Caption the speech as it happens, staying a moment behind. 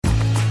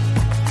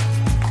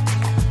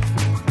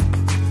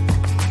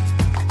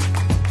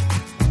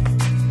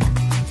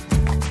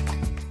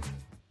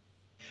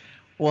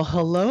Well,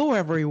 hello,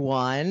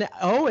 everyone.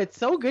 Oh, it's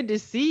so good to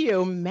see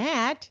you,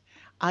 Matt.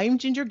 I'm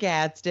Ginger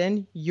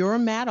Gadsden. You're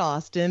Matt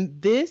Austin.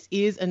 This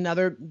is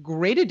another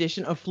great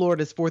edition of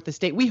Florida's Fourth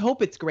Estate. We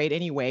hope it's great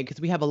anyway, because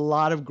we have a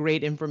lot of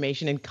great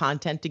information and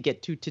content to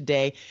get to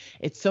today.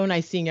 It's so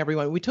nice seeing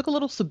everyone. We took a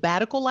little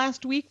sabbatical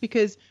last week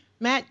because,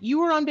 Matt, you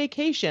were on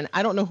vacation.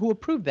 I don't know who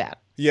approved that.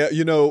 Yeah,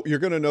 you're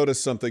going to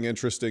notice something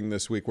interesting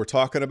this week. We're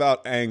talking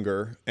about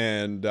anger,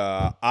 and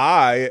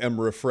I am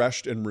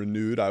refreshed and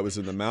renewed. I was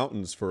in the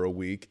mountains for a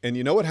week. And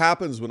you know what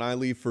happens when I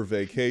leave for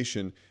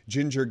vacation?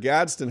 Ginger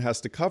Gadsden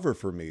has to cover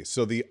for me.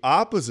 So the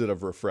opposite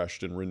of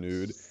refreshed and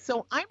renewed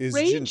So I'm is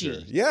ragey.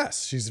 Ginger.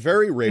 Yes, she's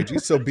very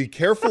ragey. So be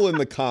careful in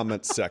the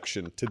comments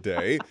section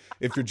today.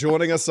 If you're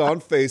joining us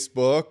on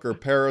Facebook or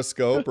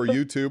Periscope or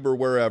YouTube or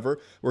wherever,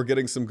 we're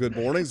getting some good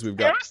mornings. We've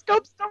got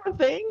Periscope's still a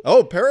thing.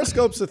 Oh,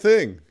 Periscope's a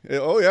thing.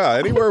 Oh, yeah.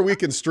 Anywhere we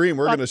can stream,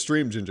 we're going to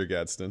stream Ginger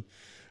Gadsden.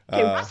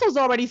 Okay, Russell's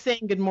already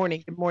saying good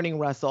morning. Good morning,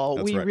 Russell.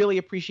 That's We right. really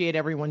appreciate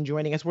everyone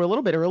joining us. We're a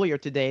little bit earlier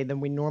today than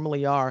we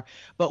normally are,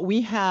 but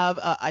we have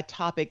a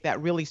topic that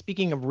really,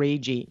 speaking of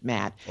ragey,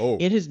 Matt, Oh.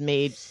 it has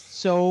made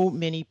so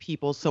many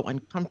people so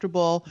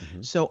uncomfortable,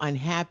 so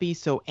unhappy,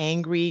 so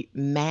angry,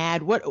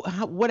 mad,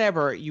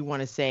 whatever you want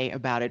to say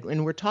about it.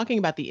 And we're talking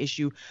about the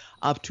issue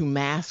of to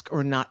mask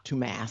or not to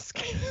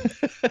mask.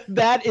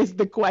 That is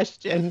the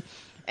question.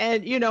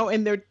 And,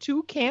 and there are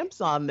two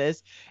camps on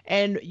this,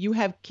 and you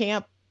have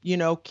camp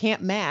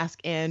mask,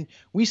 and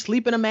we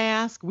sleep in a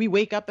mask, we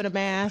wake up in a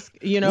mask,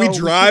 We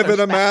drive in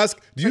a mask.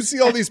 Do you see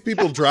all these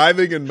people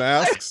driving in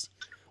masks?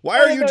 Why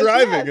are you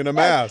driving in a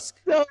mask?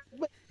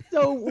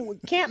 So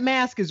camp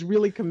mask is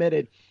really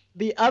committed.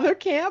 The other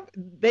camp,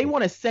 they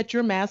want to set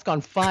your mask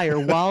on fire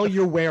while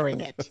you're wearing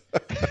it.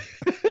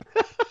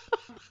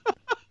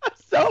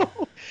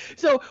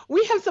 So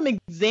we have some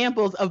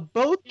examples of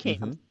both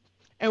camps.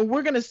 And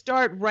we're going to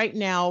start right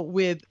now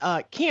with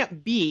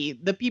Camp B,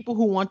 the people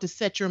who want to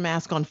set your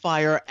mask on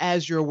fire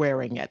as you're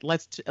wearing it.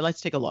 Let's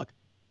take a look.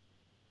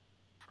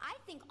 I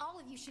think all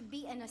of you should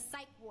be in a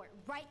psych ward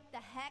right the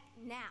heck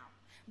now,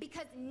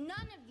 because none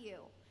of you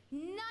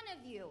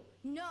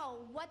know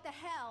what the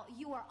hell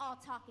you are all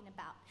talking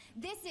about.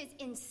 This is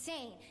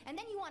insane. And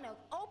then you want to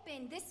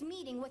open this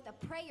meeting with a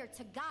prayer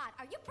to God.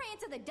 Are you praying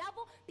to the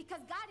devil? Because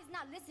God is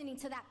not listening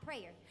to that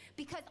prayer.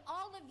 Because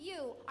all of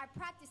you are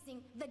practicing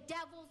the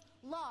devil's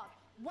laws.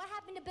 What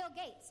happened to Bill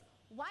Gates?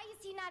 Why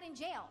is he not in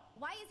jail?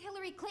 Why is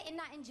Hillary Clinton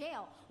not in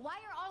jail? Why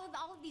are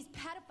all of these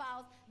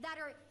pedophiles that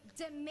are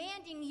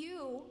demanding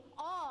you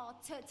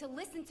all to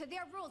listen to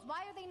their rules?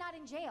 Why are they not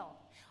in jail?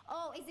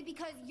 Oh, is it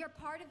because you're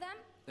part of them?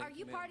 Are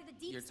you part of the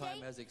deep state? Your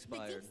time has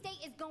expired. The deep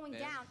state is going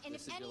Ma'am, down. And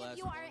this if is your any of last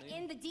you are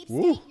warning. in the deep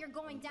Woo. state, you're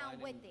going down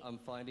with it. I'm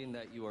finding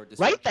that you are Right the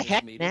disrupting this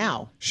heck meeting.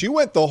 now. She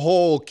went the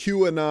whole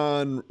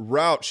QAnon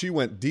route. She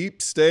went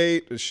deep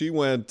state. She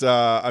went,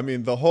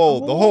 the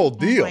whole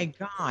deal. Oh my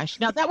gosh.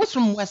 Now that was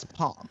from West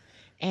Palm.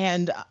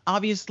 And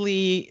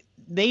obviously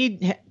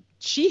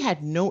she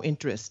had no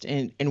interest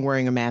in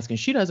wearing a mask, and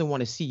she doesn't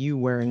want to see you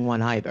wearing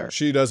one either.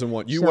 She doesn't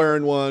want you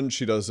wearing one.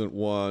 She doesn't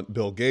want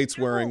Bill Gates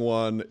wearing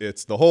one.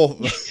 It's the whole,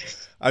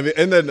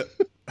 and then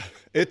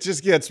it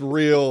just gets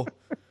real.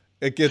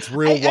 It gets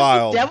real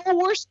wild. Devil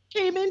worship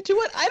came into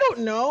it. I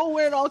don't know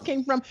where it all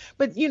came from,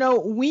 but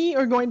we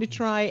are going to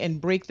try and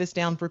break this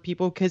down for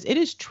people because it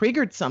has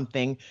triggered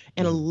something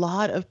in a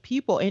lot of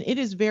people, and it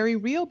is very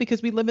real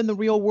because we live in the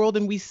real world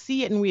and we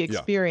see it and we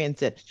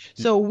experience it.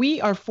 So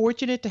we are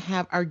fortunate to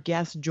have our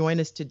guest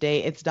join us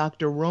today. It's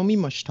Dr. Romie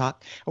Mushtaq,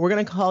 and we're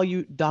going to call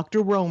you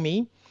Dr.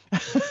 Romie,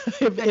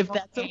 if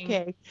that's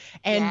okay.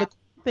 And the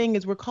thing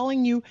is, we're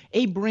calling you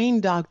a brain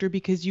doctor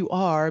because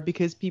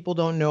people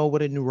don't know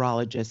what a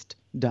neurologist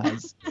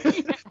does.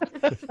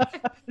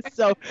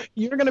 So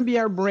you're going to be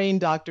our brain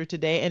doctor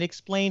today and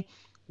explain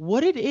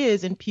what it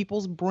is in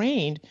people's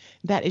brain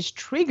that is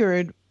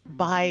triggered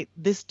by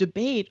this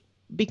debate,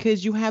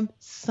 because you have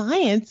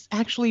science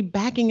actually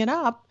backing it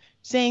up,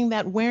 saying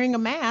that wearing a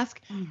mask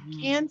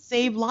can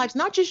save lives,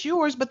 not just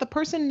yours, but the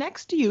person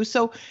next to you.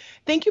 So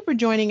thank you for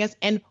joining us.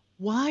 And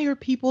why are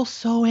people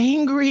so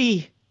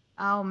angry?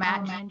 Oh,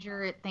 Matt,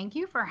 Ginger, thank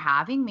you for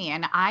having me.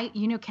 And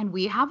can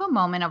we have a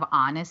moment of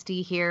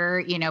honesty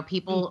here?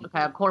 People,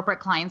 corporate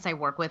clients I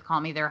work with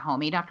call me their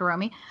homie, Dr.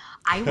 Romie.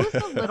 I was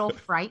a little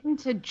frightened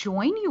to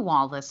join you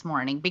all this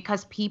morning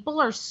because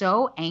people are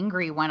so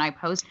angry when I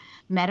post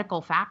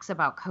medical facts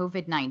about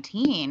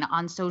COVID-19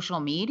 on social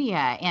media.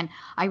 And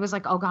I was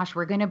like, oh gosh,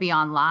 we're going to be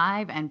on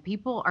live and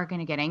people are going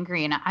to get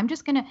angry. And I'm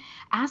just going to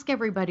ask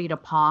everybody to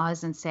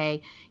pause and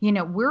say,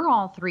 we're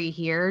all three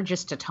here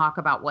just to talk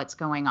about what's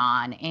going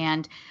on.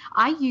 And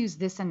I use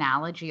this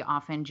analogy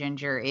often,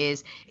 Ginger,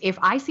 is if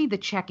I see the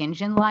check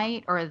engine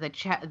light or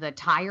the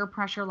tire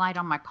pressure light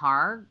on my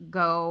car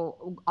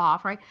go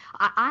off, right?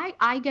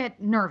 I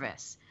get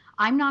nervous.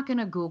 I'm not going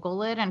to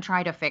Google it and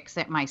try to fix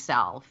it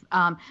myself.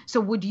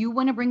 So would you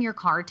want to bring your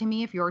car to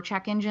me if your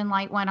check engine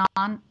light went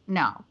on?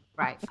 No,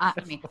 right. I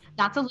mean,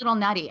 that's a little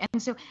nutty.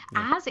 And so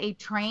as a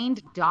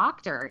trained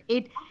doctor,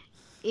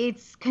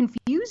 it's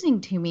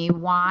confusing to me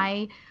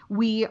why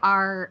we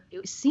are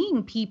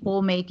seeing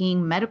people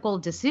making medical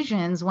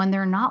decisions when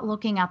they're not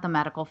looking at the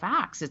medical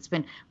facts. It's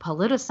been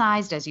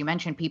politicized. As you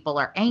mentioned, people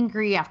are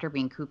angry after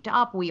being cooped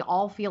up. We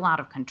all feel out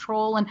of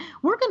control. And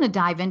we're going to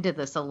dive into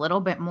this a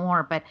little bit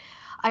more. But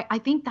I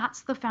think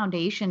that's the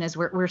foundation, is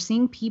we're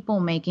seeing people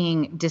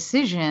making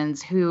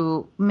decisions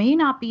who may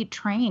not be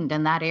trained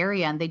in that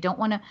area, and they don't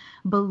want to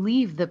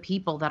believe the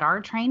people that are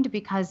trained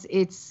because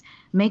it's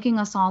making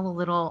us all a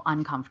little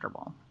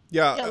uncomfortable.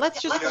 Yeah. Let's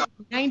just say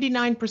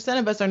 99%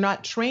 of us are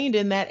not trained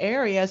in that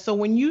area. So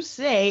when you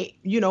say,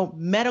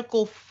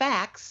 medical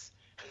facts,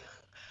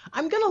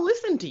 I'm going to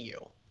listen to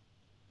you.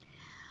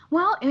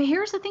 Well,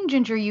 here's the thing,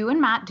 Ginger, you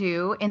and Matt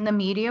do, in the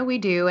media we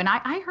do. And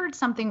I heard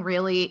something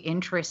really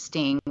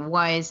interesting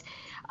was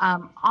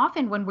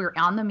often when we're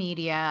on the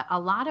media, a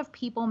lot of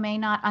people may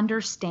not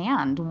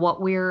understand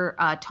what we're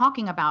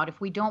talking about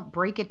if we don't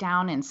break it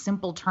down in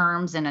simple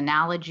terms and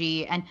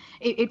analogy, and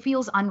it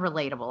feels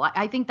unrelatable.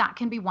 I think that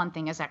can be one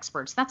thing as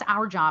experts. That's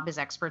our job as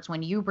experts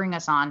when you bring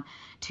us on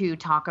to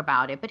talk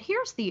about it. But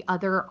here's the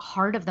other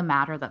heart of the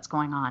matter that's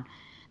going on.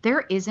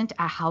 There isn't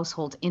a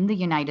household in the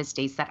United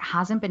States that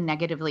hasn't been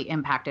negatively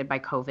impacted by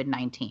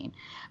COVID-19.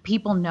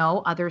 People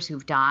know others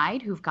who've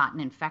died, who've gotten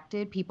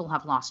infected. People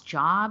have lost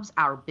jobs.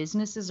 Our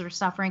businesses are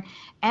suffering.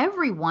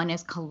 Everyone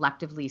is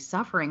collectively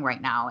suffering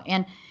right now.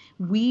 And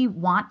we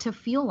want to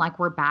feel like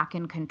we're back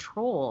in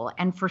control.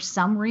 And for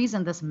some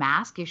reason, this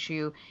mask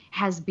issue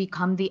has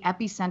become the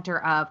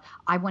epicenter of,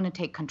 I want to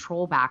take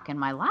control back in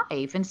my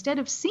life, instead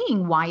of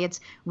seeing why it's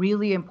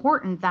really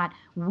important that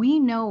we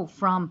know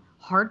from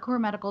hardcore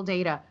medical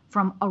data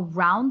from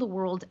around the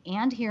world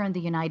and here in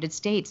the United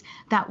States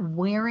that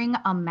wearing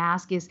a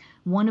mask is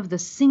one of the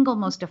single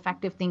most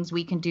effective things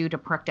we can do to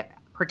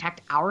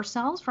protect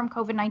ourselves from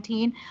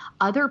COVID-19,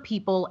 other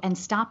people, and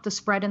stop the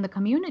spread in the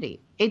community.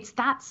 It's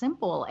that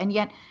simple. And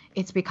yet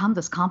it's become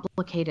this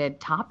complicated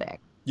topic.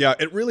 Yeah,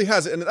 it really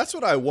has. And that's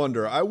what I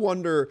wonder. I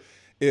wonder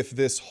if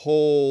this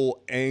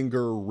whole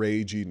anger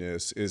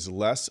raginess is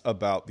less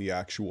about the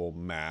actual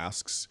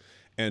masks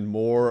and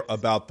more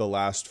about the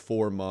last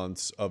 4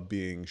 months of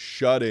being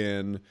shut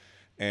in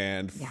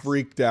and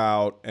freaked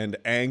out and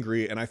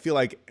angry. And I feel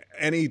like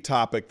any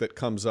topic that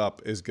comes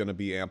up is going to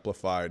be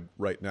amplified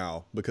right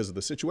now because of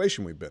the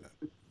situation we've been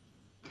in.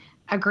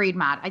 Agreed,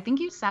 Matt. I think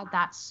you said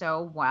that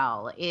so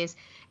well, is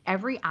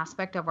every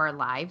aspect of our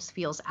lives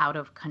feels out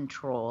of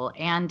control.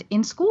 And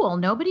in school,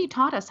 nobody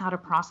taught us how to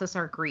process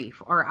our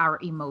grief or our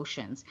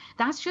emotions.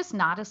 That's just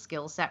not a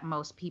skill set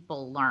most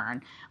people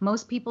learn.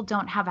 Most people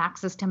don't have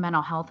access to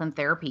mental health and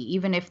therapy,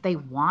 even if they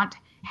want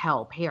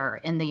help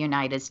here in the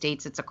United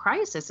States. It's a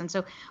crisis. And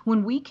so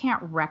when we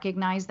can't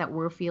recognize that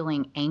we're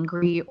feeling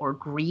angry or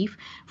grief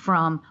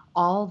from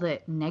all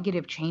the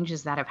negative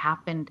changes that have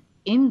happened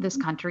in this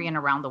country and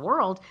around the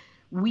world,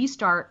 we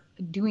start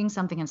doing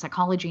something in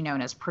psychology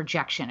known as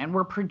projection. And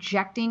we're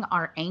projecting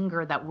our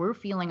anger that we're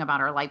feeling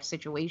about our life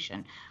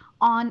situation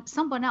on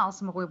someone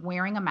else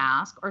wearing a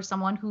mask or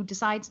someone who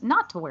decides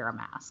not to wear a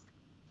mask.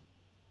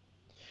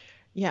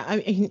 Yeah,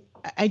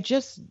 I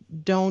just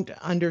don't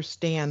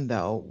understand,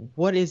 though.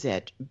 What is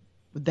it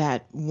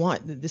that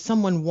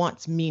someone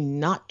wants me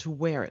not to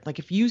wear it? Like,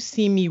 if you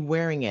see me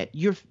wearing it,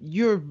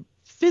 you're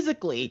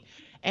physically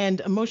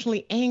and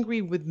emotionally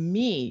angry with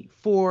me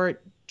for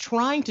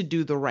trying to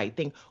do the right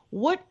thing.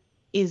 What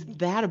is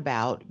that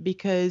about?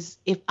 Because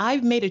if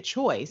I've made a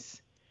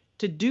choice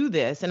to do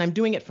this and I'm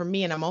doing it for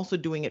me and I'm also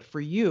doing it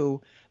for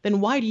you, then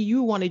why do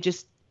you want to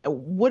just,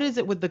 what is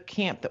it with the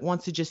camp that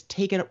wants to just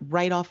take it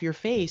right off your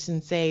face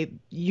and say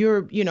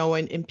you're,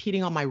 and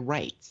impeding on my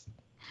rights?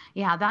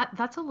 Yeah,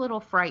 that's a little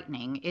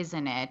frightening,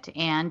 isn't it?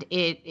 And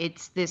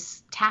it's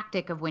this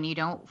tactic of when you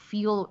don't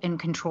feel in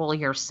control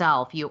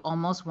yourself, you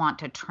almost want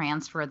to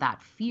transfer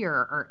that fear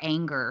or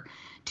anger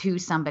to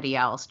somebody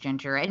else,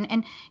 Ginger.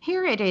 And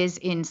here it is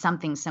in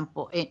something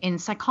simple. In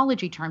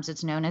psychology terms,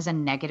 it's known as a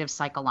negative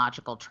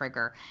psychological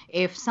trigger.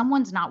 If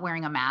someone's not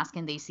wearing a mask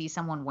and they see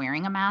someone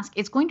wearing a mask,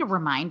 it's going to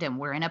remind them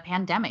we're in a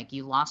pandemic.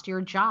 You lost your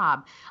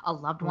job. A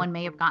loved one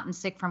may have gotten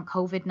sick from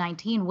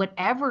COVID-19.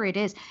 Whatever it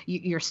is,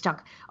 you're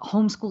stuck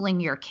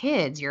homeschooling your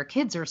kids. Your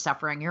kids are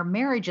suffering. Your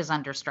marriage is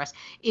under stress.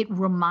 It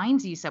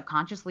reminds you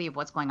subconsciously of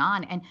what's going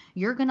on, and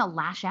you're going to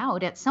lash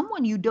out at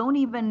someone you don't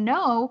even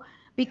know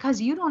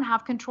because you don't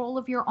have control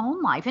of your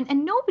own life.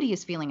 And nobody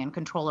is feeling in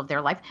control of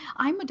their life.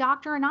 I'm a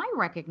doctor and I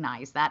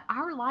recognize that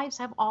our lives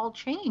have all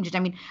changed.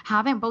 I mean,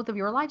 haven't both of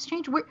your lives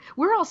changed?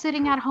 We're all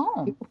sitting at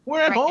home.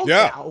 We're at home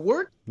Yeah.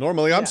 now.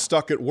 Normally I'm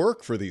stuck at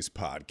work for these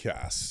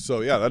podcasts.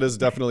 So yeah, that is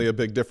definitely a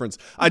big difference.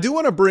 I do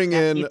want to bring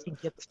in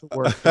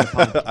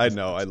I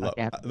know, I love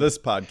this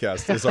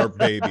podcast is our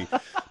baby.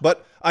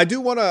 But I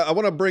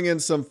want to bring in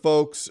some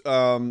folks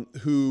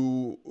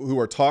who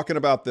are talking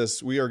about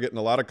this. We are getting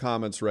a lot of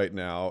comments right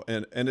now,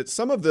 and it's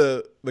some of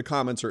the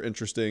comments are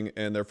interesting,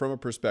 and they're from a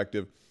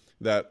perspective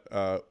that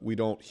we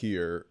don't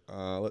hear.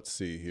 Let's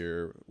see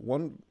here.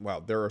 Wow,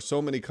 there are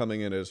so many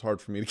coming in. It is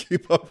hard for me to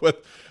keep up with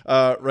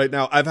right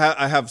now.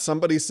 I have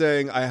somebody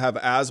saying I have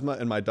asthma,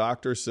 and my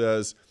doctor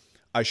says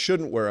I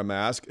shouldn't wear a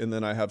mask. And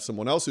then I have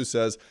someone else who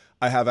says,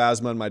 I have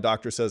asthma and my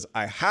doctor says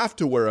I have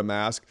to wear a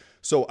mask,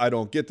 so I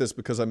don't get this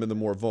because I'm in the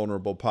more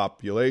vulnerable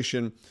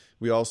population.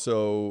 We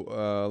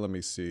also, let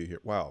me see here.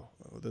 Wow,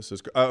 this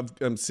is,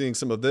 I'm seeing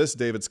some of this.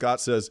 David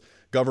Scott says,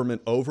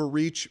 government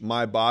overreach,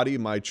 my body,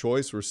 my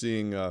choice. We're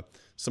seeing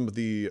some of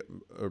the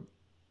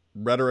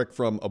rhetoric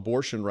from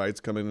abortion rights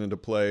coming into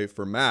play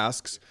for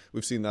masks.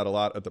 We've seen that a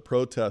lot at the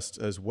protests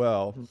as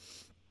well.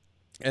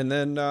 And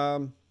then,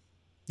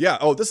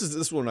 this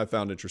is one I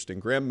found interesting.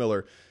 Graham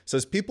Miller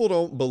says people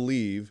don't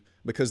believe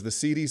because the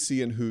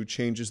CDC and WHO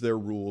changes their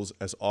rules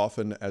as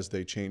often as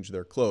they change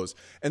their clothes.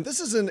 And this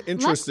is an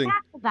interesting. Let's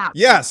tackle that.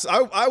 Yes,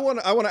 I want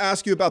to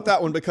ask you about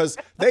that one, because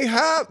they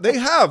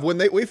have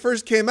when we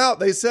first came out,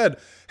 they said,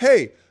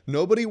 hey,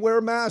 nobody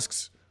wear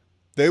masks.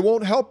 They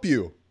won't help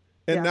you.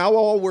 And now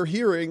all we're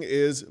hearing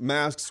is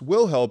masks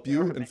will help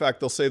you. In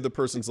fact, they'll save the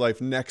person's life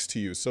next to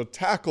you. So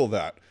tackle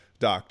that,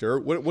 doctor.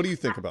 What do you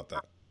think about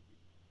that?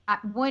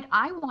 What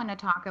I want to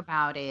talk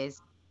about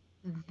is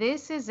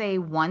this is a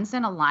once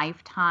in a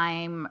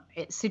lifetime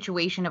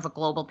situation of a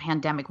global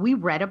pandemic. We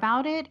read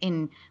about it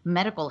in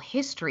medical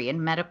history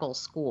in medical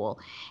school,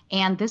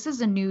 and this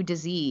is a new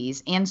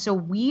disease. And so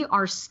we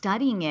are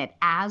studying it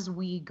as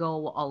we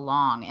go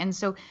along. And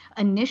so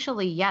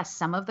initially, yes,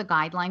 some of the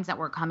guidelines that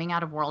were coming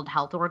out of World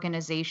Health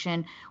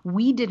Organization,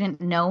 we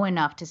didn't know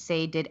enough to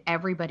say, did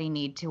everybody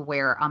need to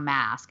wear a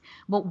mask?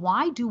 But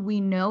why do we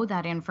know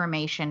that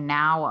information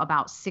now,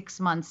 about 6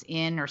 months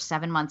in or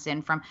 7 months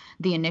in from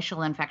the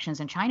initial infection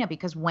in China?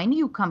 Because when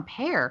you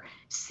compare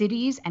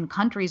cities and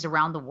countries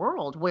around the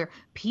world where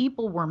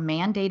people were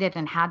mandated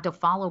and had to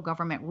follow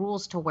government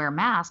rules to wear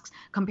masks,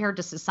 compared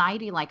to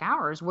society like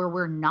ours where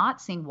we're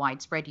not seeing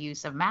widespread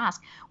use of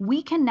masks,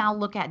 we can now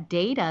look at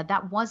data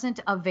that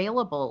wasn't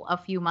available a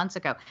few months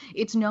ago.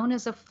 It's known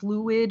as a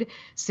fluid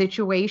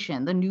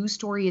situation. The news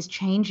story is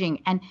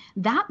changing, and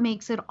that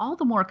makes it all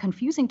the more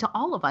confusing to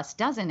all of us,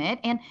 doesn't it?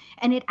 And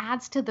it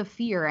adds to the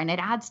fear, and it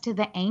adds to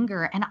the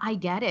anger. And I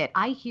get it.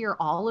 I hear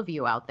all of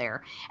you out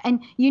there.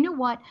 And you know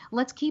what?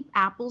 Let's keep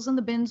apples in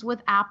the bins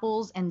with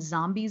apples and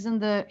zombies in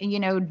the,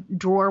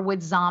 drawer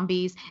with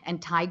zombies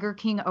and Tiger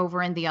King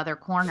over in the other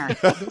corner.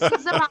 This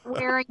is about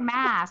wearing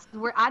masks.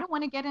 I don't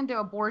want to get into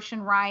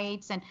abortion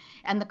rights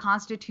and the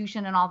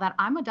Constitution and all that.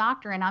 I'm a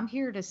doctor, and I'm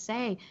here to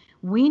say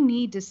we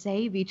need to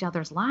save each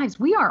other's lives.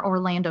 We are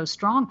Orlando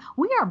strong.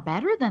 We are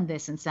better than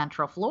this in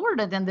Central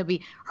Florida than to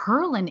be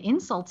hurling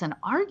insults and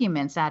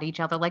arguments at each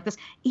other like this,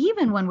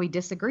 even when we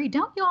disagree.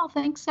 Don't you all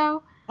think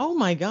so? Oh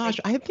my gosh,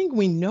 I think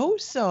we know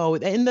so.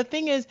 And the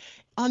thing is,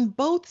 on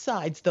both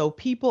sides, though,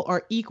 people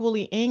are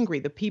equally angry.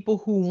 The people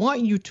who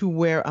want you to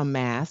wear a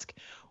mask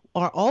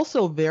are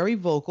also very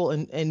vocal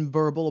and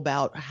verbal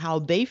about how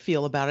they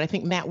feel about it. I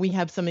think, Matt, we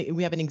have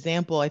an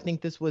example. I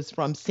think this was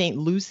from St.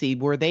 Lucie,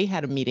 where they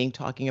had a meeting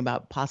talking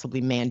about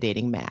possibly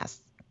mandating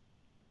masks.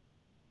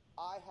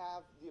 I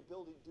have the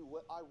ability to do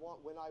what I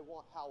want, when I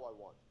want, how I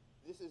want.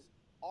 This is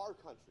our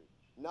country,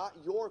 not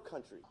your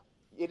country.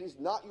 It is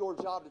not your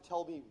job to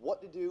tell me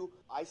what to do.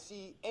 I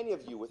see any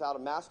of you without a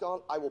mask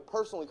on, I will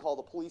personally call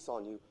the police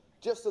on you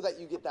just so that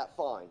you get that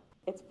fine.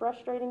 It's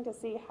frustrating to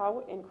see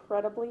how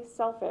incredibly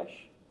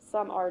selfish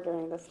some are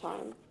during this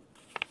time.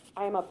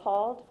 I am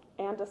appalled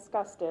and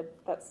disgusted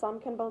that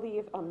some can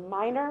believe a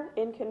minor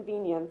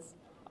inconvenience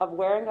of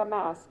wearing a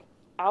mask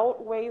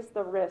outweighs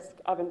the risk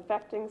of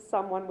infecting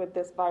someone with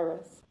this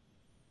virus.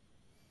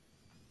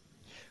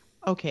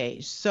 Okay,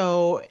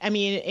 so, I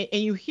mean,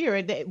 and you hear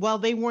it, well,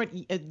 they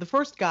weren't, the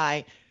first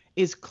guy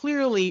is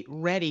clearly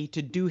ready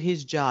to do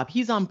his job.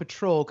 He's on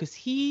patrol because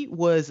he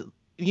was,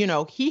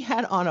 he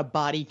had on a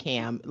body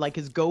cam, like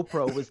his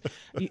GoPro was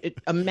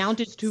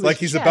mounted to his like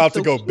he's chest, about to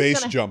so go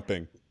base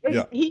jumping.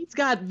 Yeah. He's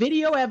got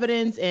video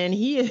evidence, and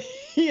he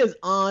is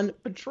on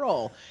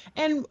patrol.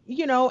 And,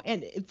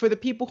 and for the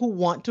people who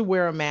want to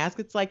wear a mask,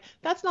 it's like,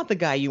 that's not the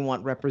guy you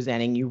want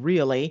representing you,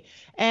 really.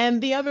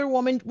 And the other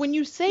woman, when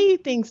you say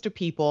things to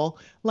people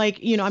like,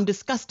 I'm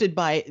disgusted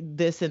by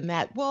this and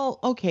that, well,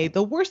 okay,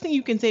 the worst thing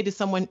you can say to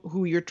someone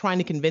who you're trying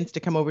to convince to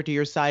come over to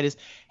your side is,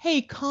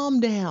 hey, calm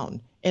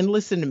down and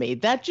listen to me.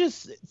 That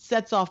just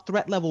sets off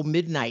threat level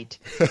midnight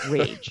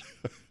rage.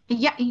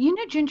 Yeah,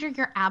 Ginger,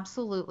 you're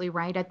absolutely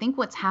right. I think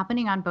what's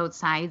happening on both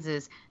sides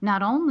is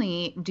not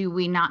only do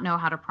we not know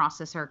how to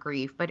process our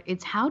grief, but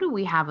it's how do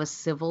we have a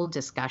civil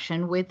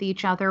discussion with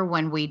each other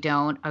when we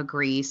don't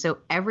agree, so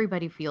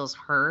everybody feels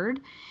heard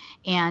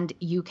and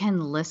you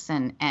can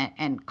listen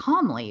and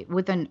calmly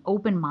with an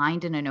open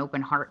mind and an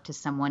open heart to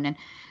someone. And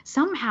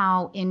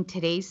somehow in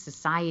today's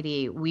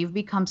society, we've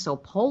become so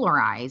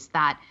polarized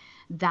that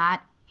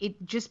it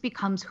just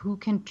becomes who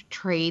can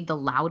trade the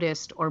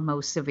loudest or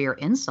most severe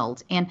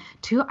insults. And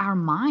to our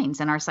minds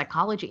and our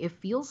psychology, it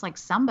feels like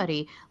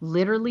somebody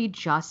literally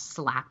just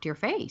slapped your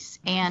face.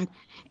 And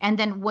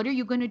then what are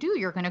you going to do?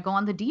 You're going to go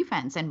on the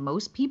defense. And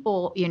most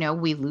people,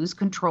 we lose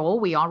control.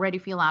 We already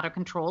feel out of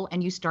control,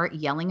 and you start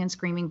yelling and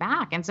screaming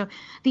back. And so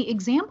the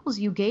examples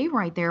you gave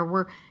right there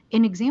were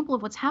an example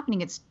of what's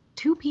happening. It's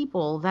two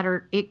people that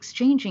are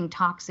exchanging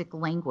toxic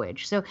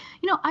language. So,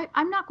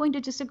 I'm not going to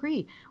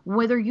disagree.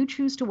 Whether you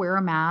choose to wear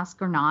a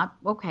mask or not,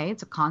 okay,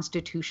 it's a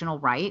constitutional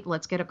right.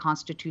 Let's get a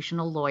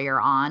constitutional lawyer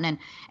on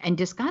and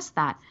discuss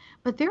that.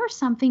 But there is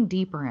something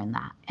deeper in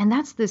that. And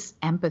that's this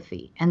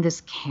empathy and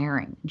this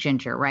caring,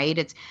 Ginger, right?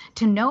 It's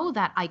to know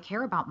that I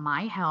care about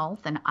my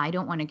health and I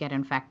don't want to get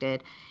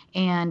infected,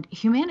 and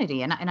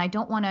humanity, and I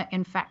don't want to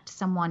infect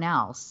someone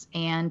else.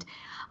 And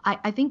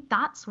I think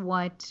that's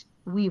what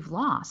we've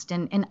lost.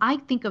 And I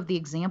think of the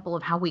example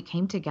of how we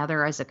came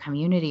together as a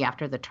community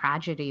after the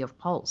tragedy of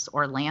Pulse,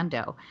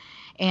 Orlando,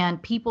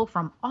 and people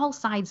from all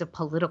sides of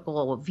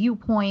political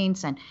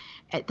viewpoints and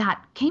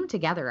that came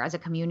together as a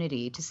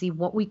community to see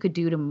what we could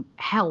do to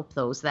help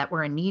those that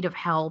were in need of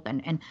help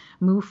and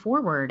move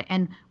forward.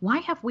 And why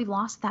have we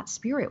lost that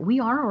spirit? We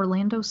are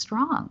Orlando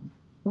strong.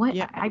 What?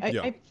 Yeah,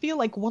 I feel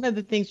like one of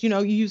the things, you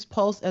use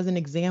Pulse as an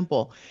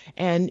example,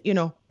 and,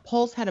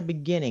 Pulse had a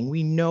beginning.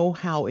 We know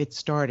how it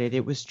started.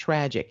 It was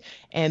tragic.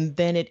 And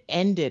then it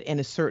ended in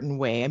a certain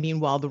way. I mean,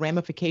 while the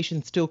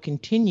ramifications still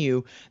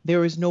continue,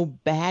 there is no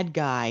bad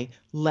guy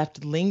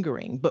left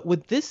lingering. But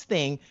with this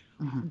thing,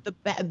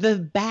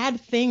 the bad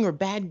thing or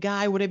bad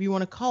guy, whatever you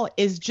want to call it,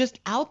 is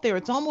just out there.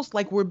 It's almost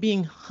like we're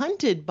being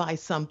hunted by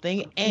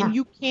something, and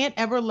you can't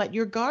ever let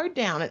your guard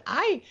down. And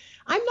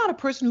I'm not a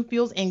person who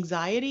feels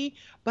anxiety,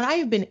 but I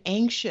have been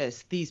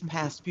anxious these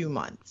past few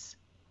months.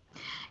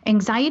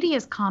 Anxiety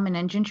is common.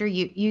 And Ginger,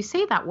 you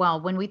say that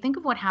well. When we think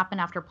of what happened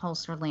after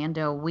Pulse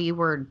Orlando, we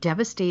were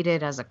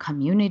devastated as a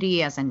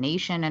community, as a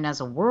nation, and as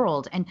a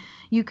world. And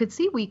you could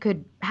see we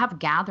could have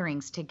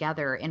gatherings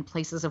together in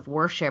places of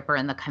worship or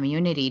in the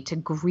community to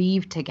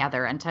grieve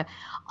together and to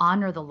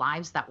honor the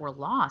lives that were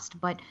lost.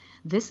 But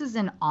this is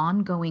an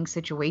ongoing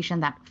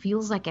situation that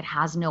feels like it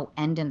has no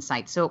end in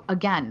sight. So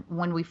again,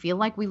 when we feel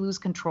like we lose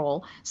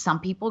control, some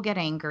people get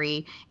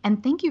angry.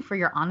 And thank you for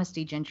your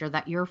honesty, Ginger,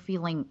 that you're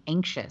feeling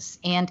anxious.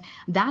 And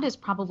that is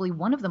probably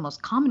one of the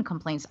most common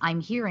complaints I'm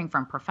hearing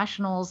from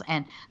professionals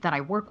and that I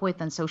work with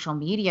in social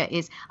media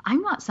is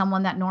I'm not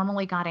someone that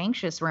normally got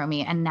anxious,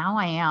 Romie, and now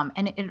I am.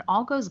 And it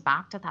all goes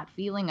back to that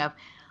feeling of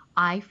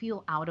I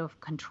feel out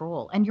of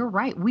control. And you're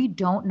right. We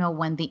don't know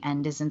when the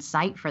end is in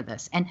sight for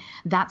this. And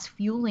that's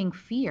fueling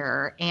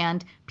fear.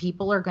 And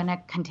people are going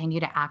to continue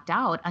to act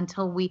out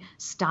until we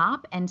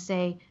stop and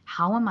say,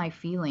 how am I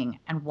feeling?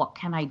 And what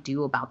can I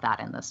do about that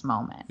in this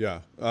moment?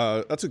 Yeah,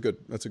 that's a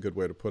good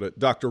way to put it.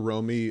 Dr.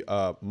 Romie,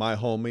 my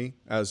homie,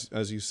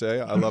 as you say.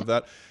 I love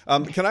that.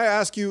 Can I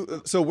ask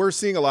you, so we're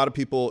seeing a lot of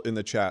people in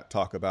the chat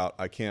talk about,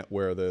 I can't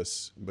wear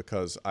this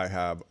because I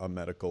have a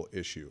medical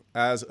issue.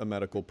 As a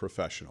medical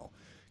professional,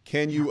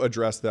 can you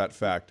address that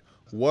fact?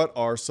 What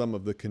are some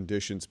of the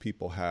conditions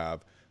people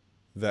have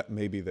that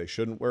maybe they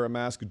shouldn't wear a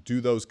mask?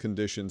 Do those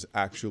conditions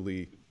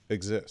actually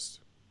exist?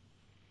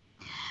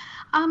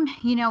 I'm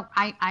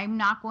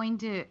not going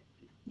to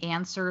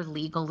answer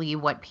legally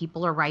what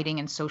people are writing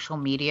in social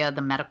media.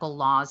 The medical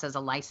laws as a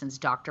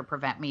licensed doctor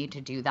prevent me to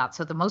do that.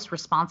 So the most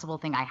responsible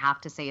thing I have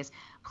to say is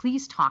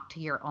please talk to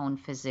your own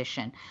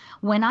physician.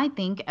 When I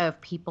think of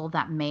people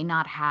that may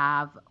not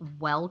have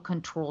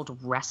well-controlled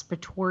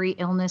respiratory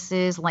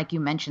illnesses, like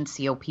you mentioned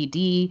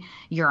COPD,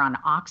 you're on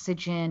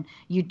oxygen,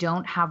 you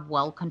don't have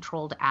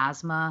well-controlled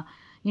asthma,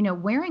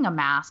 wearing a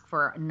mask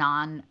for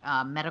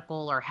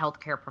non-medical or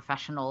healthcare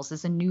professionals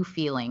is a new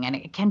feeling, and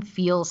it can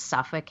feel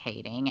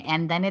suffocating.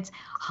 And then it's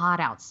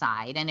hot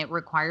outside, and it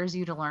requires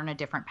you to learn a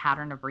different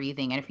pattern of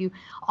breathing. And if you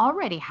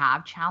already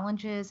have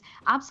challenges,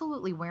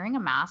 absolutely wearing a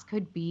mask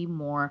could be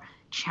more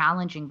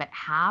challenging, but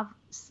have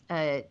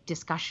a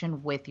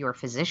discussion with your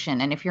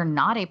physician. And if you're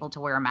not able to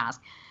wear a mask,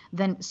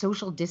 then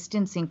social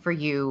distancing for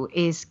you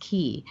is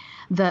key.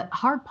 The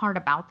hard part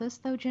about this,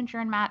 though, Ginger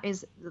and Matt,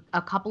 is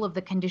a couple of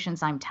the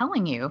conditions I'm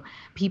telling you,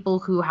 people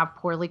who have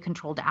poorly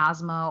controlled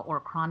asthma or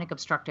chronic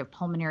obstructive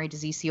pulmonary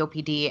disease,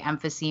 COPD,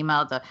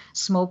 emphysema, the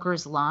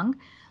smoker's lung.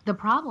 The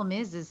problem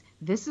is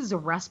this is a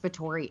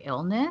respiratory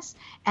illness,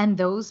 and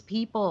those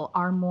people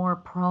are more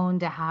prone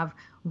to have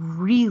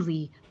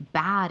really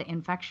bad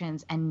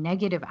infections and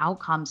negative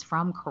outcomes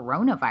from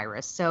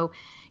coronavirus. So,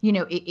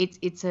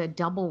 it's a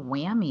double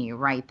whammy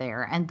right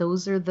there. And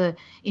those are the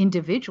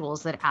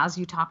individuals that, as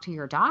you talk to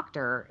your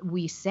doctor,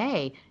 we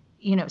say,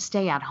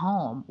 stay at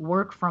home,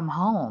 work from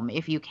home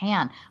if you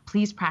can.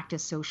 Please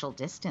practice social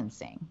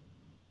distancing.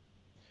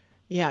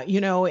 Yeah,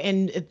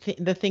 and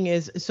the thing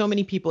is, so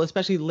many people,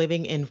 especially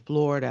living in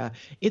Florida,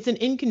 it's an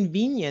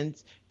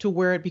inconvenience to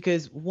wear it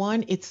because,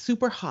 one, it's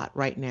super hot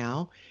right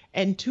now.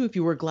 And two, if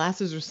you wear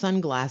glasses or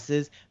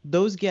sunglasses,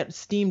 those get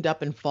steamed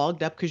up and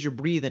fogged up because you're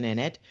breathing in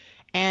it.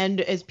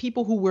 And as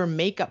people who wear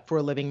makeup for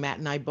a living, Matt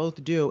and I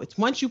both do, it's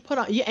once you put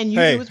on, yeah, and you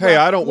do as well. Hey,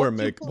 I don't wear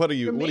makeup. What are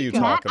you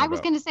talking Matt, about? I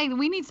was going to say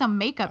we need some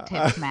makeup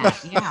tips,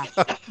 Matt. Yeah.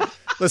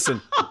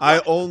 Listen,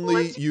 I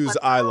only Bless use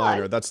my eyeliner.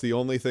 heart. That's the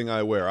only thing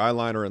I wear.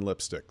 Eyeliner and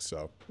lipstick.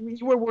 So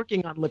We're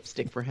working on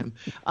lipstick for him.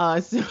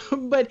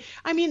 But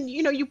I mean,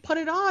 you put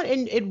it on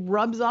and it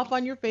rubs off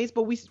on your face,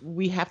 but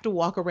we have to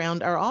walk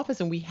around our office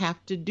and we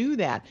have to do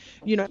that.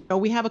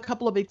 We have a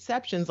couple of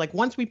exceptions. Like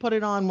once we put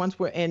it on,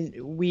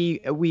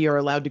 we are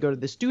allowed to go to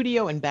the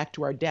studio and back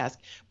to our desk.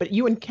 But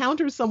you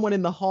encounter someone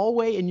in the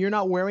hallway and you're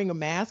not wearing a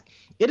mask,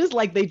 it is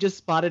like they just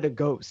spotted a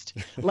ghost.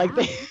 Like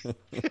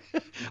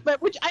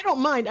but which I don't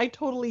mind. I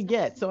totally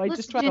get. So I Listen,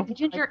 just try to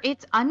Ginger,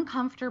 it's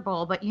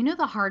uncomfortable, but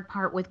the hard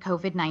part with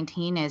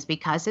COVID-19 is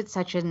because it's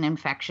such an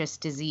infectious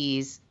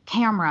disease,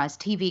 cameras,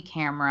 TV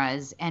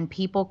cameras, and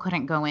people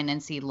couldn't go in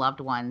and see loved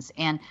ones.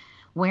 And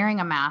wearing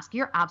a mask,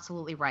 you're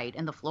absolutely right.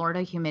 And the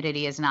Florida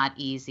humidity is not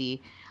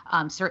easy,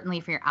 certainly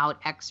if you're out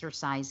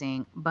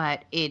exercising,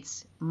 but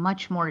it's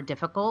much more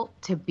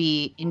difficult to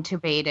be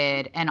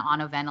intubated and on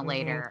a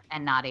ventilator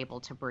and not able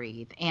to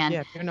breathe. And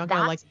yeah, if you're not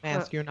going to like a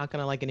mask, you're not going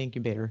to like an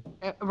incubator.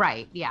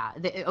 Right. Yeah.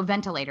 A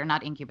ventilator,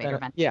 not incubator,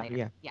 ventilator.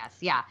 Yeah. Yes.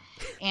 Yeah.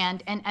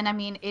 And I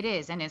mean, it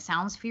is, and it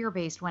sounds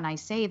fear-based when I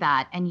say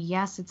that. And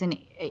yes,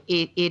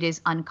 it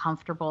is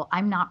uncomfortable.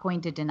 I'm not going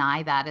to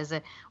deny that.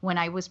 When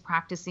I was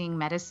practicing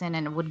medicine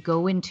and would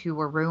go into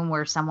a room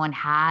where someone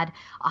had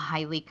a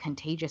highly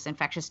contagious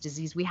infectious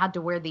disease, we had to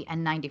wear the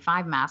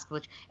N95 mask,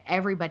 which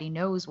everybody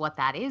knows what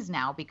that is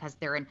now because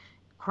they're in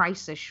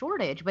crisis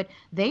shortage, but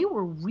they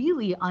were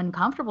really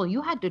uncomfortable.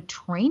 You had to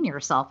train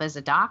yourself as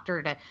a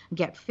doctor to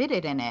get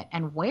fitted in it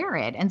and wear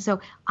it. And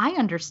so I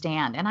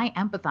understand and I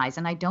empathize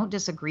and I don't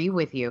disagree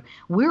with you.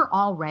 We're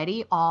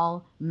already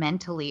all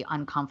mentally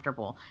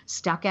uncomfortable,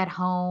 stuck at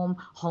home,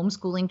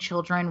 homeschooling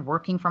children,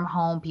 working from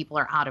home. People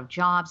are out of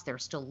jobs. They're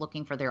still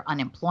looking for their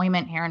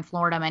unemployment here in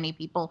Florida, many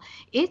people.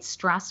 It's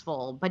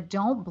stressful, but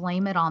don't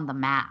blame it on the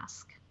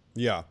mask.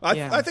 yeah,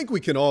 I think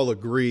we can all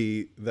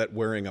agree that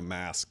wearing a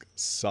mask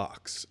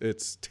sucks.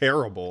 It's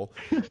terrible.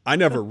 I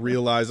never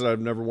realized it.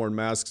 I've never worn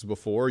masks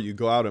before. You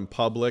go out in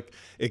public,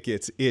 it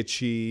gets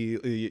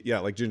itchy. Yeah,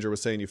 like Ginger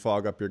was saying, you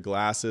fog up your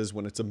glasses.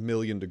 When it's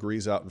 1,000,000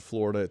 degrees out in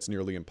Florida, it's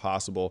nearly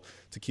impossible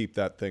to keep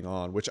that thing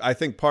on, which I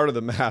think part of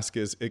the mask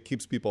is it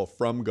keeps people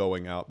from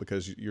going out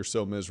because you're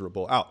so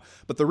miserable out.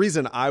 But the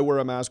reason I wear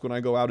a mask when I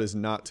go out is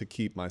not to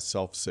keep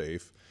myself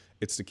safe.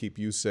 It's to keep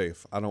you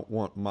safe. I don't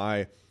want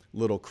my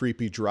little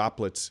creepy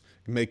droplets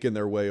making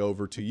their way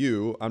over to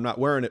you. I'm not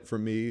wearing it for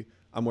me.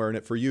 I'm wearing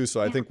it for you.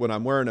 So I think when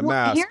I'm wearing a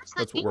mask,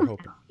 that's what we're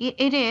hoping.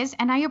 It is.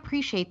 And I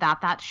appreciate that.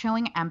 That's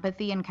showing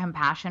empathy and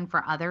compassion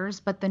for others.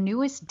 But the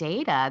newest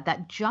data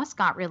that just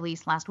got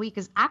released last week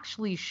is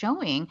actually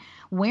showing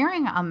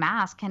wearing a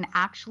mask can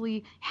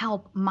actually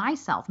help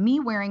myself. Me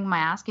wearing a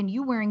mask and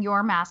you wearing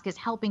your mask is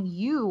helping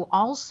you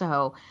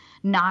also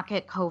not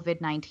get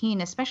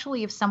COVID-19,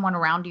 especially if someone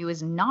around you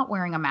is not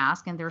wearing a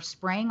mask and they're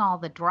spraying all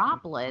the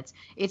droplets.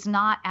 It's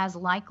not as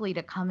likely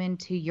to come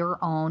into your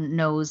own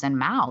nose and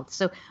mouth.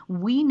 So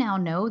we now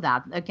know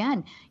that.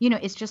 Again,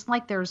 it's just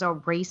like there's a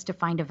race to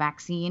find a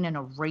vaccine and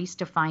a race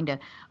to find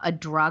a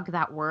drug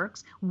that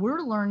works.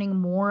 We're learning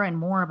more and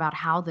more about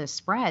how this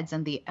spreads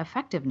and the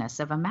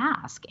effectiveness of a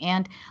mask.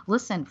 And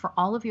listen, for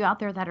all of you out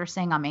there that are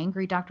saying, I'm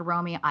angry, Dr.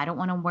 Romie, I don't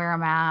want to wear a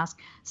mask,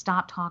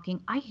 stop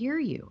talking. I hear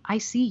you. I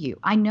see you.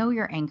 I know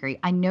you're angry.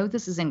 I know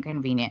this is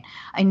inconvenient.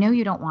 I know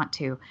you don't want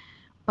to.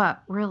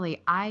 But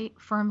really, I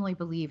firmly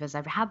believe, as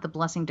I've had the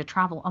blessing to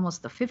travel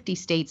almost the 50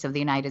 states of the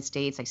United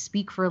States, I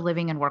speak for a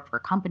living and work for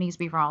companies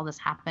before all this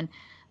happened.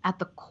 At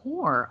the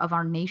core of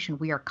our nation,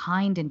 we are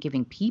kind and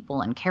giving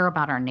people and care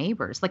about our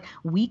neighbors. Like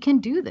we can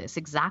do this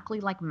exactly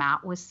like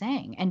Matt was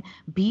saying and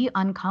be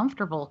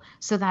uncomfortable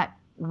so that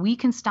we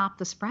can stop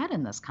the spread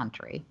in this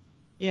country.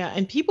 Yeah,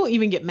 and people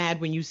even get mad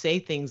when you say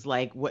things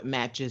like what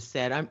Matt just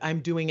said.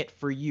 I'm doing it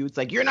for you. It's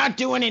like you're not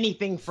doing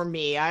anything for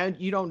me. I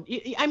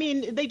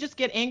mean, they just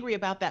get angry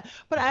about that.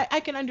 But I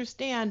can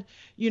understand,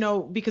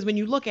 because when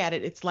you look at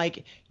it, it's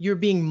like you're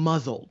being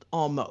muzzled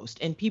almost.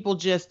 And people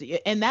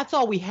and that's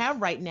all we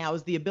have right now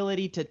is the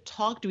ability to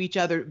talk to each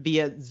other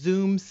via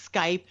Zoom,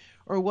 Skype,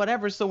 or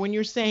whatever. So when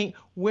you're saying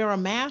wear a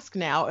mask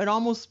now, it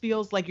almost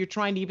feels like you're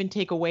trying to even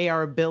take away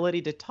our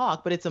ability to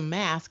talk, but it's a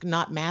mask,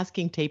 not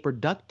masking tape or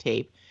duct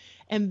tape.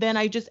 And then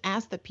I just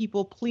ask that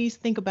people please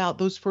think about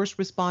those first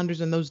responders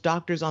and those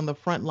doctors on the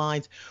front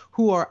lines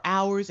who are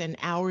hours and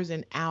hours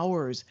and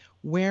hours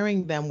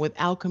wearing them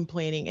without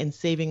complaining and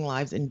saving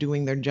lives and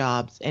doing their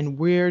jobs. And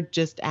we're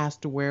just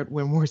asked to wear it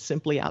when we're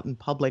simply out in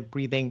public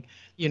breathing,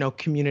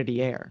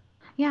 community air.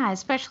 Yeah,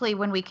 especially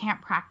when we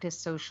can't practice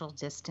social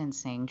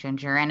distancing,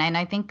 Ginger. And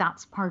I think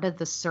that's part of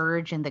the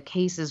surge in the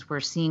cases we're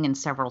seeing in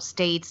several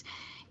states,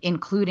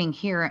 including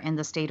here in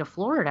the state of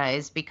Florida,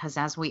 is because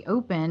as we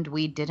opened,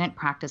 we didn't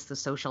practice the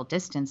social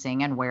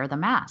distancing and wear the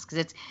masks.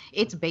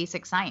 It's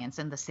basic science.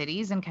 In the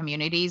cities and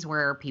communities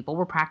where people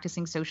were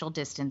practicing social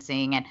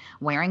distancing and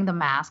wearing the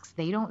masks,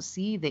 they don't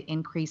see the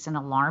increase in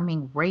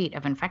alarming rate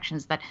of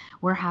infections that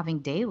we're having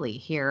daily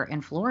here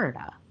in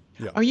Florida.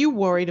 Yeah. Are you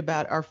worried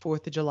about our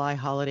 4th of July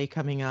holiday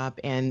coming up?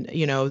 And,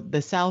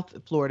 the South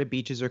Florida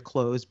beaches are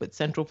closed, but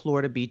Central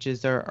Florida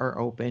beaches are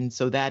open.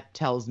 So that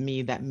tells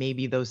me that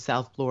maybe those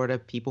South Florida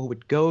people who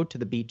would go to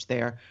the beach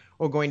there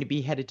are going to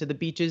be headed to the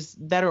beaches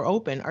that are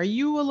open. Are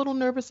you a little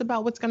nervous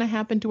about what's going to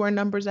happen to our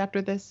numbers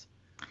after this?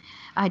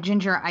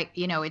 Ginger,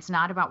 it's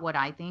not about what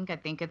I think. I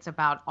think it's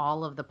about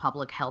all of the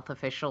public health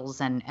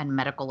officials and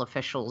medical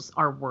officials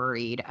are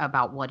worried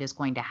about what is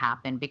going to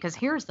happen. Because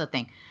here's the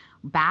thing.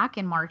 Back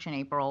in March and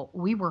April,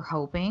 we were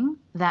hoping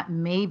that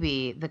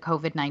maybe the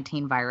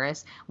COVID-19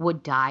 virus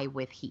would die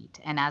with heat.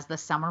 And as the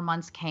summer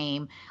months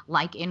came,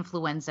 like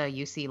influenza,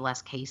 you see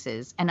less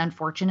cases. And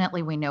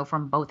unfortunately, we know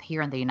from both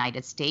here in the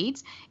United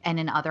States and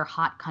in other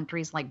hot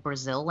countries like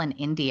Brazil and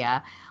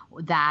India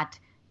that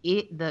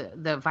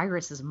the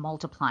virus is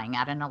multiplying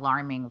at an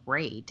alarming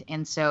rate.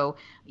 And so,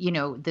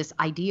 this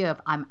idea of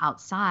I'm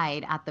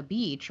outside at the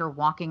beach or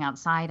walking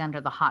outside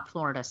under the hot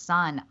Florida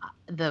sun,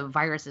 the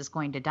virus is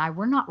going to die.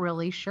 We're not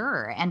really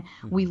sure. And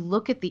we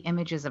look at the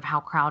images of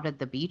how crowded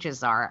the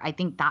beaches are. I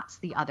think that's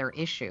the other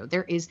issue.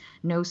 There is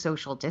no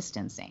social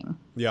distancing.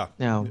 Yeah,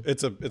 no,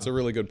 it's a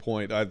really good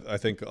point. I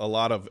think a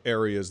lot of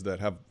areas that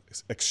have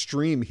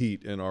extreme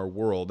heat in our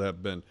world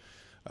have been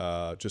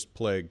just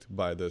plagued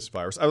by this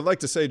virus. I would like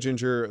to say,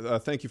 Ginger,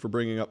 thank you for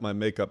bringing up my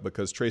makeup,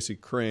 because Tracy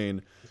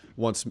Crane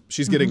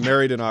she's getting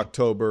married in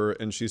October,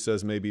 and she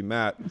says maybe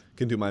Matt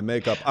can do my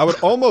makeup. I would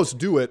almost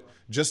do it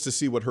just to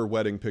see what her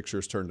wedding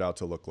pictures turned out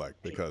to look like,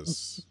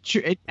 because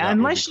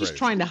unless she's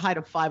trying to hide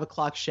a 5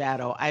 o'clock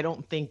shadow, I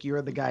don't think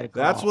you're the guy to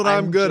call. That's what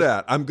I'm good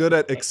at. I'm good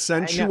at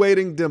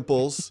accentuating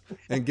dimples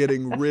and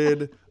getting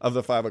rid of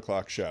the 5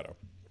 o'clock shadow.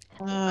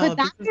 Could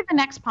that be the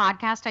next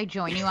podcast I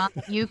join you on?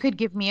 You could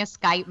give me a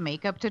Skype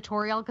makeup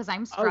tutorial, because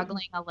I'm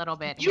struggling a little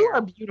bit. You are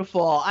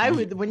beautiful.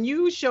 When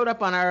you showed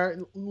up on our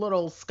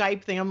little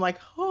Skype thing, I'm like,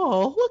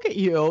 oh, look at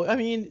you. I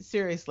mean,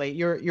 seriously,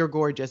 you're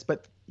gorgeous.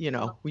 But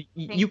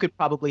you could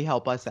probably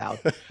help us out.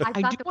 I've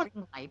got the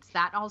ring lights.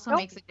 That also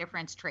makes a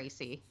difference,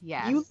 Tracy.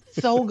 Yes. You look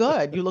so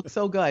good. You look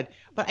so good.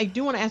 But I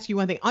do want to ask you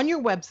one thing. On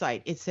your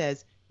website, it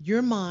says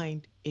your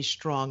mind is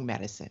strong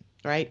medicine.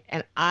 Right.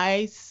 And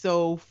I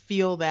so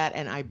feel that,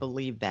 and I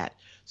believe that.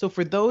 So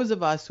for those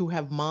of us who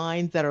have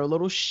minds that are a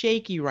little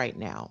shaky right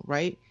now,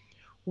 right,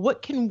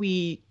 what can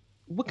we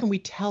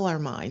tell our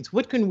minds?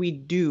 What can we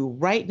do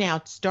right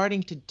now,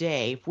 starting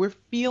today? If we're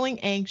feeling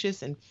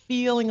anxious and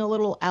feeling a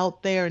little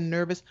out there and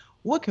nervous,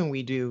 what can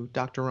we do,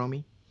 Dr.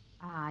 Romie?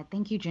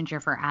 Thank you, Ginger,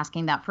 for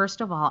asking that.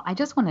 First of all, I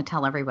just want to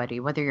tell everybody,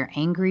 whether you're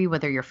angry,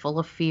 whether you're full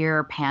of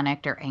fear,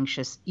 panicked, or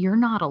anxious, you're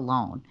not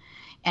alone.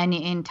 And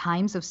in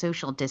times of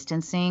social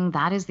distancing,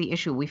 that is the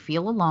issue. We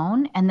feel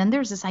alone. And then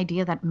there's this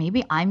idea that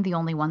maybe I'm the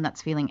only one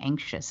that's feeling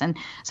anxious. And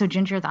so,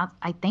 Ginger,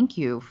 I thank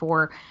you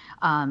for,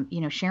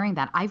 sharing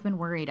that. I've been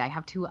worried. I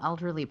have 2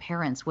 elderly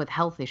parents with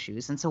health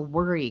issues. And so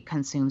worry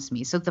consumes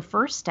me. So the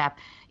first step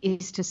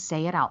is to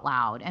say it out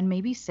loud, and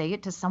maybe say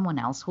it to someone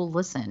else who'll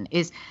listen,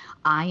 is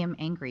I am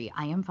angry.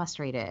 I am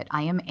frustrated.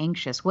 I am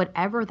anxious.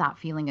 Whatever that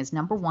feeling is,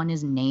 number one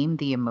is name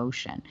the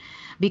emotion.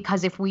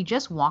 Because if we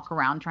just walk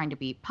around trying to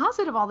be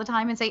positive all the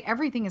time and say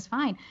everything is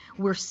fine,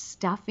 we're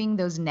stuffing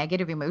those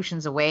negative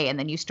emotions away. And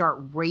then you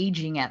start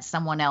raging at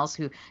someone else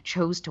who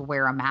chose to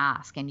wear a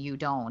mask and you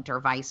don't, or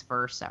vice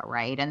versa,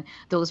 right? And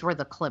those were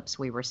the clips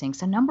we were seeing.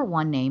 So number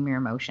one, name your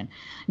emotion.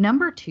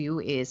 Number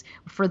two is,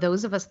 for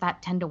those of us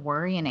that tend to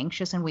worry and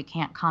anxious and we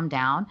can't calm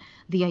down,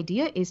 the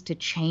idea is to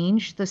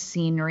change the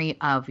scenery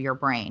of your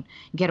brain.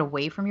 Get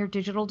away from your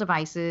digital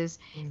devices.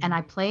 And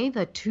I play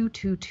the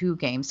 2-2-2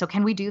 game. So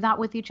can we do that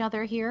with each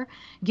other here?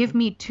 Give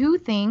me 2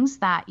 things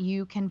that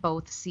you can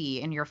both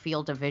see in your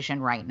field of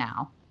vision right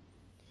now.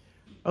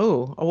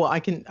 Oh, well, I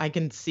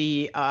can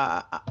see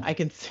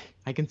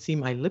I can see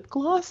my lip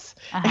gloss,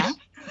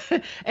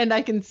 and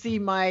I can see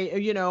my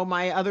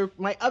my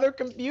other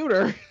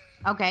computer.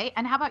 Okay,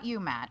 and how about you,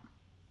 Matt?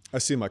 I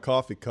see my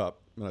coffee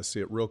cup, and I see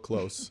it real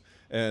close,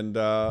 and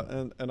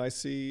I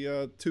see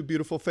 2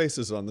 beautiful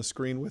faces on the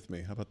screen with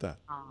me. How about that?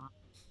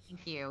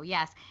 Thank you.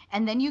 Yes,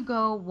 and then you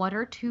go, what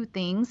are 2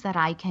 things that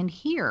I can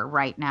hear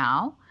right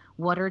now?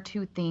 What are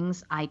 2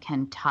 things I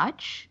can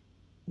touch?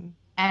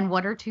 And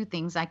what are 2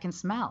 things I can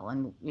smell?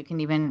 And you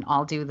can even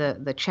all do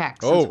the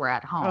check since we're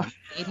at home.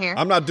 Right here.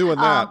 I'm not doing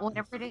that.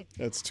 Whatever it is.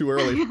 It's too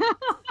early.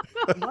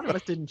 One of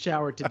us didn't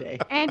shower today.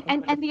 And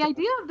the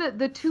idea of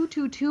the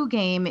 2-2-2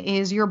 game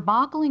is you're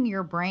boggling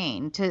your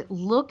brain to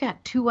look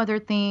at 2 other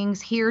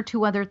things, hear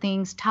 2 other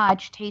things,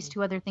 touch, taste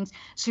 2 other things.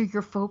 So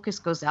your focus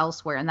goes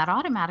elsewhere, and that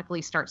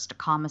automatically starts to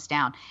calm us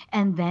down.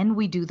 And then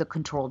we do the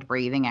controlled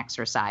breathing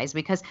exercise,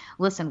 because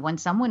listen, when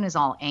someone is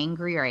all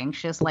angry or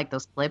anxious, like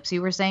those clips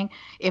you were saying,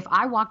 if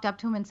I walked up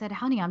to him and said,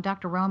 honey, I'm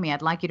Dr. Romie,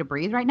 I'd like you to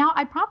breathe right now,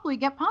 I'd probably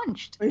get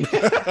punched. That's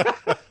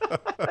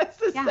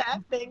the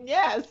sad thing.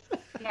 Yes.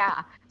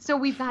 Yeah. So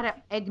we've got to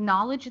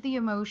acknowledge the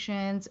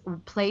emotions,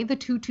 play the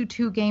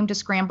 2-2-2 game to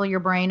scramble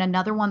your brain.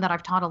 Another one that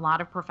I've taught a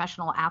lot of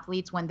professional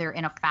athletes when they're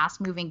in a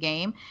fast-moving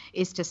game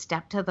is to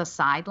step to the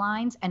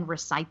sidelines and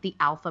recite the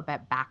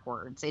alphabet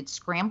backwards. It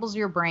scrambles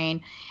your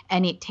brain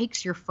and it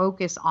takes your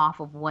focus off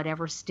of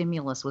whatever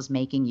stimulus was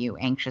making you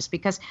anxious.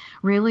 Because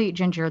really,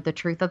 Ginger, the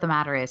truth of the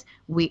matter is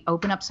we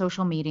open up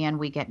social media and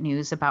we get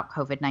news about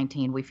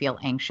COVID-19. We feel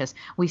anxious.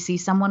 We see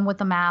someone with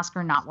a mask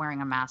or not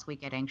wearing a mask. We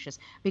get anxious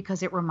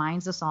because it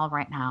reminds us all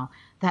right now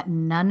that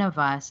none of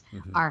us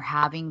are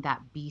having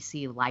that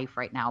BC life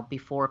right now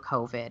before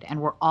COVID. And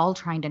we're all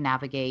trying to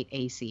navigate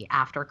AC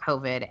after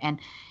COVID. And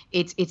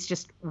it's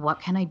just, what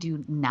can I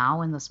do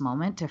now in this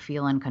moment to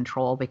feel in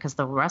control? Because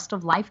the rest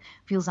of life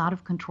feels out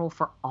of control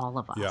for all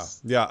of us.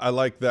 Yeah, I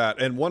like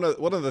that. And one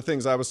of the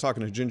things I was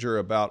talking to Ginger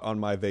about on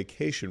my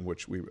vacation,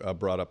 which we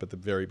brought up at the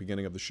very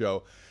beginning of the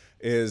show,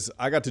 is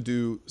I got to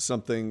do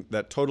something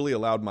that totally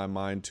allowed my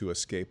mind to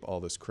escape all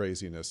this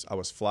craziness. I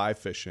was fly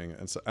fishing,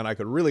 and I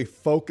could really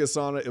focus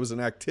on it. It was an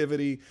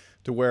activity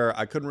to where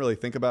I couldn't really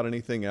think about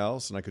anything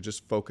else, and I could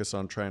just focus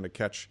on trying to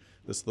catch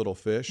this little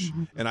fish.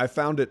 And I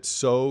found it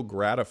so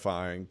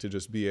gratifying to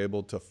just be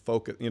able to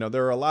focus. You know,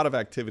 there are a lot of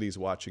activities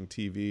watching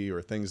TV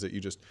or things that you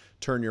just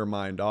turn your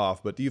mind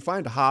off. But do you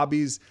find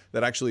hobbies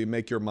that actually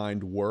make your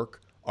mind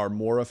work are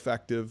more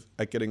effective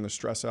at getting the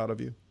stress out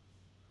of you?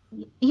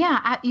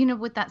 Yeah,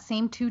 with that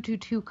same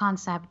 2-2-2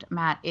 concept,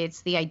 Matt,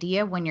 it's the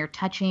idea when you're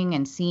touching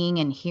and seeing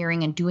and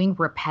hearing and doing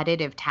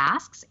repetitive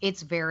tasks,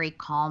 it's very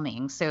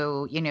calming.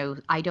 So,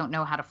 I don't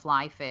know how to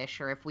fly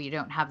fish, or if we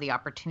don't have the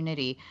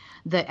opportunity,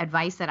 the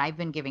advice that I've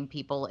been giving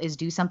people is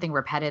do something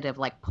repetitive,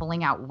 like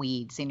pulling out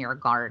weeds in your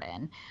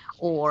garden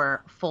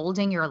or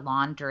folding your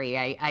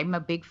laundry. I'm a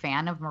big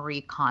fan of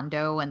Marie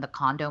Kondo and the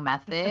Kondo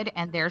method,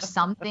 and there's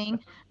something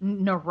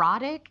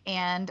neurotic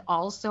and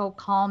also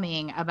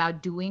calming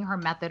about doing her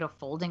method of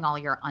folding all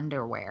your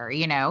underwear,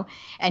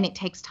 and it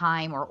takes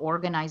time, or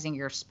organizing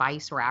your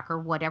spice rack or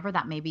whatever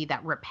that may be.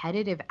 That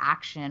repetitive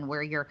action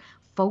where you're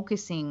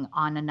focusing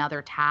on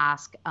another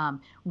task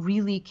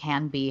really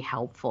can be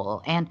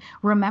helpful. And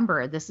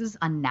remember, this is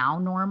a now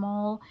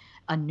normal,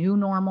 a new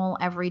normal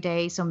every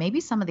day. So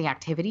maybe some of the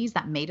activities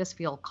that made us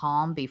feel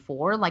calm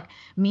before, like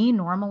me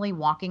normally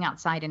walking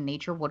outside in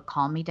nature would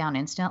calm me down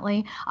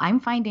instantly. I'm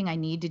finding I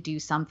need to do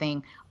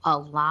something a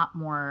lot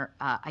more,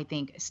 I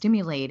think,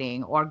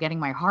 stimulating or getting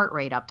my heart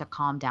rate up to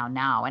calm down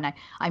now. And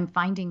I'm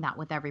finding that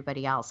with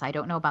everybody else. I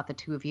don't know about the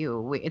two of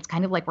you. It's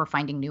kind of like we're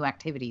finding new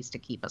activities to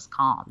keep us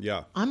calm.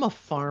 Yeah. I'm a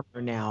farmer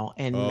now,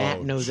 and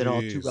Matt knows it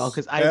all too well,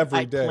 because I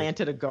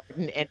planted a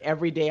garden, and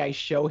every day I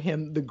show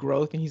him the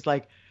growth, and he's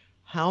like,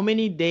 how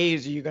many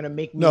days are you going to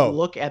make me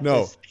look at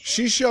this?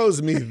 She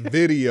shows me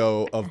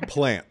video of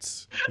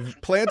plants.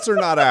 Plants are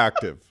not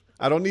active.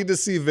 I don't need to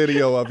see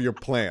video of your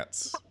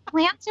plants.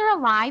 Plants are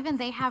alive and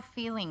they have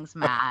feelings,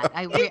 Matt.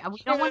 We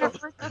don't want to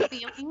hurt the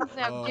feelings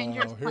of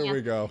Ginger's plants. Here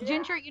we go.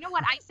 Ginger, you know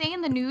what I say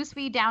in the news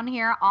feed down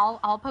here?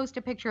 I'll post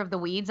a picture of the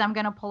weeds I'm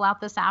going to pull out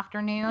this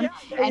afternoon.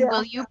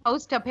 Will you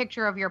post a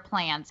picture of your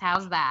plants?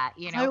 How's that?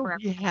 I would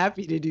be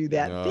happy to do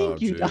that.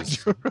 Thank you,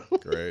 Dr.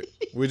 Romie. Great.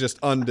 We just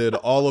undid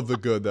all of the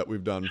good that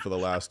we've done for the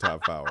last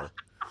half hour.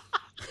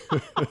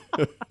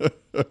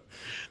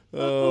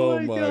 Oh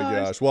my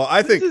gosh. Well,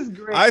 I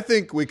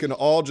think we can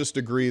all just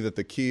agree that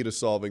the key to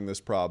solving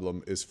this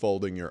problem is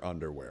folding your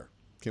underwear.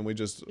 Can we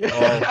just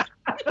all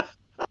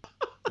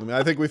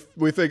I think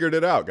we figured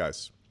it out,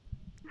 guys.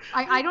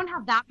 I don't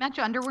have that much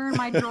underwear in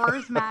my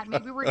drawers, Matt.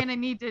 Maybe we're going to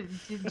need to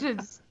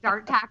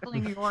start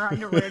tackling your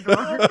underwear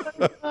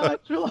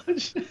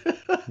drawers.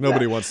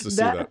 Nobody wants to see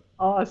that.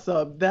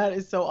 Awesome. That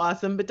is so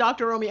awesome. But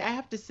Dr. Romie, I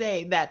have to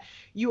say that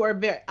you are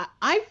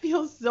I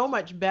feel so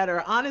much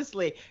better.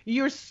 Honestly,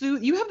 you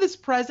have this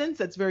presence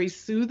that's very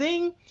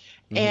soothing,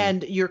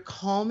 and you're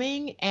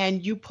calming,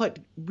 and you put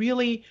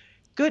really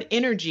good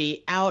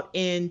energy out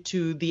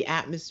into the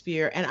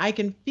atmosphere, and I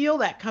can feel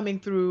that coming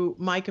through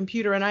my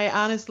computer. And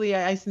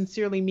I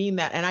sincerely mean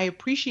that, and I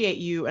appreciate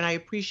you, and I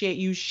appreciate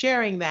you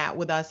sharing that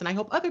with us, and I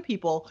hope other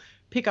people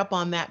pick up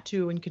on that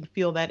too and can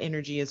feel that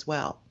energy as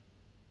well.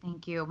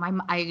 Thank you.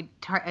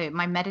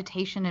 My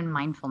meditation and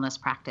mindfulness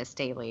practice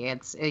daily.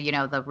 It's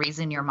the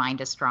reason your mind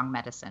is strong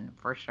medicine,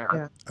 for sure.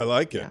 Yeah. I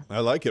like it. Yeah. I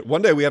like it.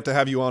 One day we have to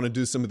have you on and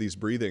do some of these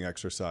breathing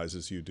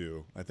exercises you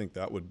do. I think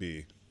that would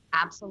be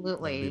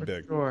absolutely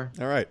big. Sure.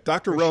 All right,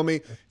 Dr.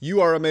 Romie, you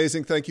are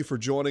amazing. Thank you for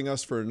joining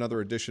us for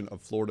another edition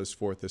of Florida's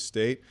Fourth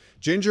Estate.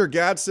 Ginger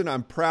Gadsden,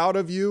 I'm proud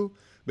of you,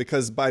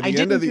 because by the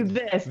end of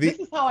this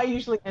is how I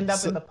usually end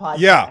up in the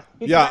podcast.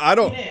 Yeah.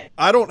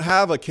 I don't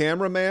have a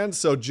cameraman,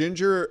 so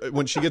Ginger,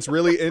 when she gets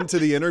really into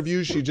the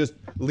interview, she just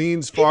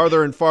leans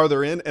farther and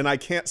farther in, and I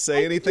can't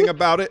say anything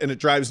about it, and it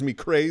drives me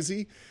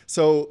crazy.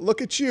 So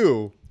look at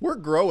you. We're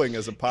growing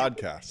as a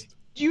podcast.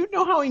 Do you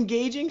know how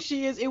engaging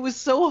she is? It was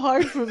so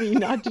hard for me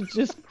not to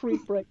just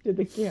creep right to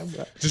the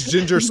camera. Just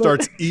Ginger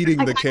starts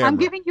eating the camera. I'm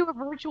giving you a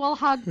virtual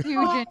hug too,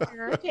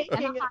 Ginger.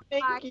 Taking it.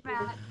 Thank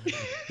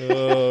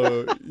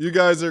you. You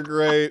guys are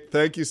great.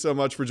 Thank you so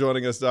much for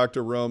joining us,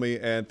 Dr. Romie,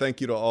 and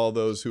thank you to all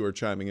those who are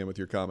chiming in with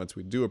your comments.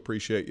 We do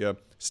appreciate you.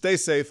 Stay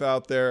safe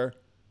out there.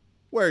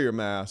 Wear your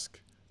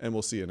mask, and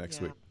we'll see you next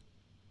week.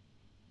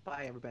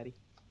 Bye, everybody.